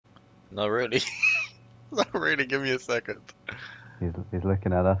Not really. Not really. Give me a second. He's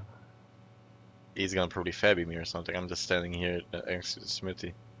looking at us. He's gonna probably fabby me or something. I'm just standing here next to the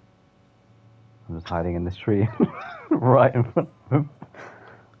smithy. I'm just hiding in this tree, right in front of him.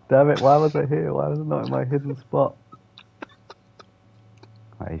 Damn it! Why was I here? Why was it not in my hidden spot?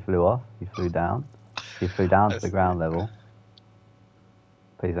 Right, he flew off. He flew down. He flew down to the ground level.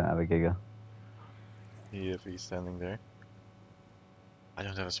 Please don't have a giga. If he's standing there. I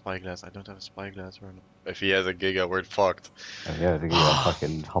don't have a spyglass. I don't have a spyglass. If he has a giga, we're fucked. If he has a giga, I'm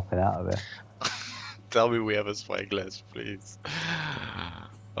fucking hopping out of it. Tell me we have a spyglass, please.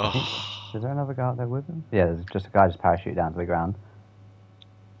 Is there another guy out there with him? Yeah, there's just a guy just parachuted down to the ground.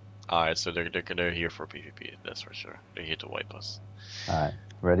 Alright, so they're here for PvP, that's for sure. They're here to wipe us. Alright,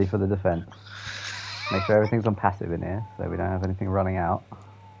 ready for the defense. Make sure everything's on passive in here, so we don't have anything running out.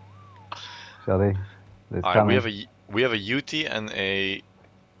 Shotty, alright, we have a UT and a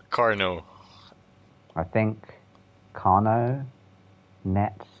Carno. I think Carno,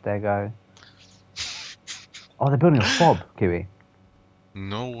 Net, Stego. Oh, they're building a fob, Kiwi.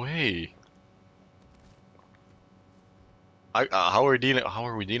 No way. How are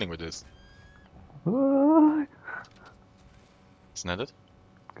we dealing with this? Isn't that it?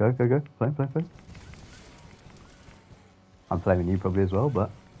 Go. Flame. I'm flaming you probably as well, but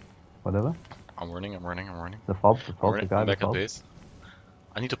whatever. I'm running. The fob, the guy, I'm back the fob. at base.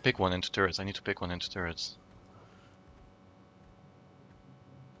 I need to pick one into turrets.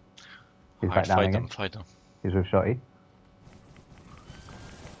 He's back down again. Fight them. He's with Shotty.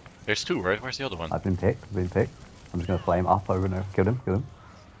 There's two, right? Where's the other one? I've been picked. I'm just gonna flame up over and over. Killed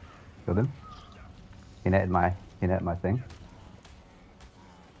him. He netted my thing.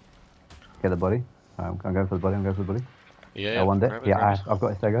 Get the body. I'm going for the body. Yeah, one day. Yeah, I've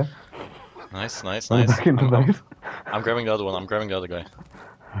got a Stego. Nice. Back into base. I'm grabbing the other one. I'm grabbing the other guy.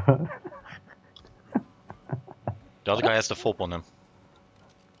 The other guy has the fob on him.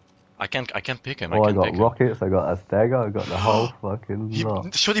 I can't pick him. I got rockets, I got a Stego, I got the whole fucking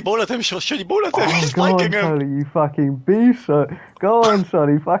lot. Shotty bowl at him, Shotty bowl at him, Oh, he's go on, liking him! Shotty, you fucking beast, go on,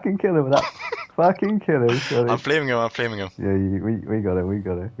 Shotty, fucking kill him with that. Fucking kill him, Shotty. I'm flaming him. Yeah, we got it.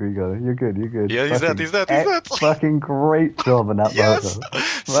 You're good. Yeah, he's dead. Fucking great job on that yes!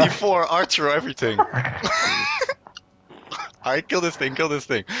 C4, Archer, everything. Alright, kill this thing.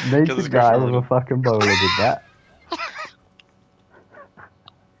 Naked guy with a fucking bowler did that.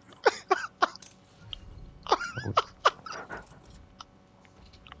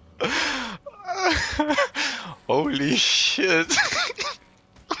 Holy shit.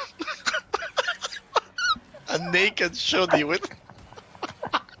 A naked Shotty with...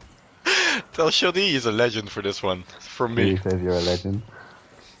 Tell Shotty he's a legend for this one. From me. He says you're a legend.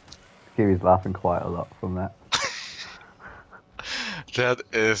 Kiwi's laughing quite a lot from that. That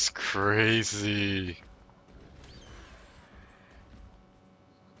is crazy.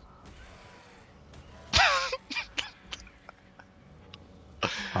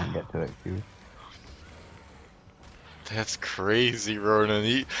 Can't get to it, Kiwi. That's crazy,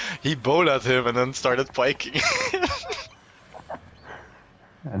 Ronan. He bowled at him and then started piking.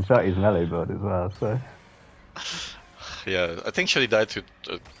 And Shotty's melee build as well, so... Yeah, I think Shotty died to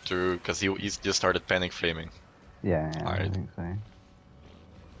because he just started panic flaming. Yeah, Alright. I think so.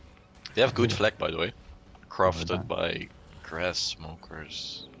 They have good flag, by the way. Crafted by grass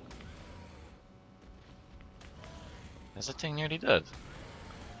smokers. Is that thing nearly dead?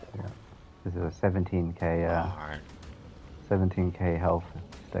 Yeah. This is a 17k 17k health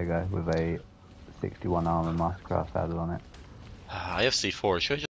Stego with a 61 armor mastercraft added on it. I have C4. Should I just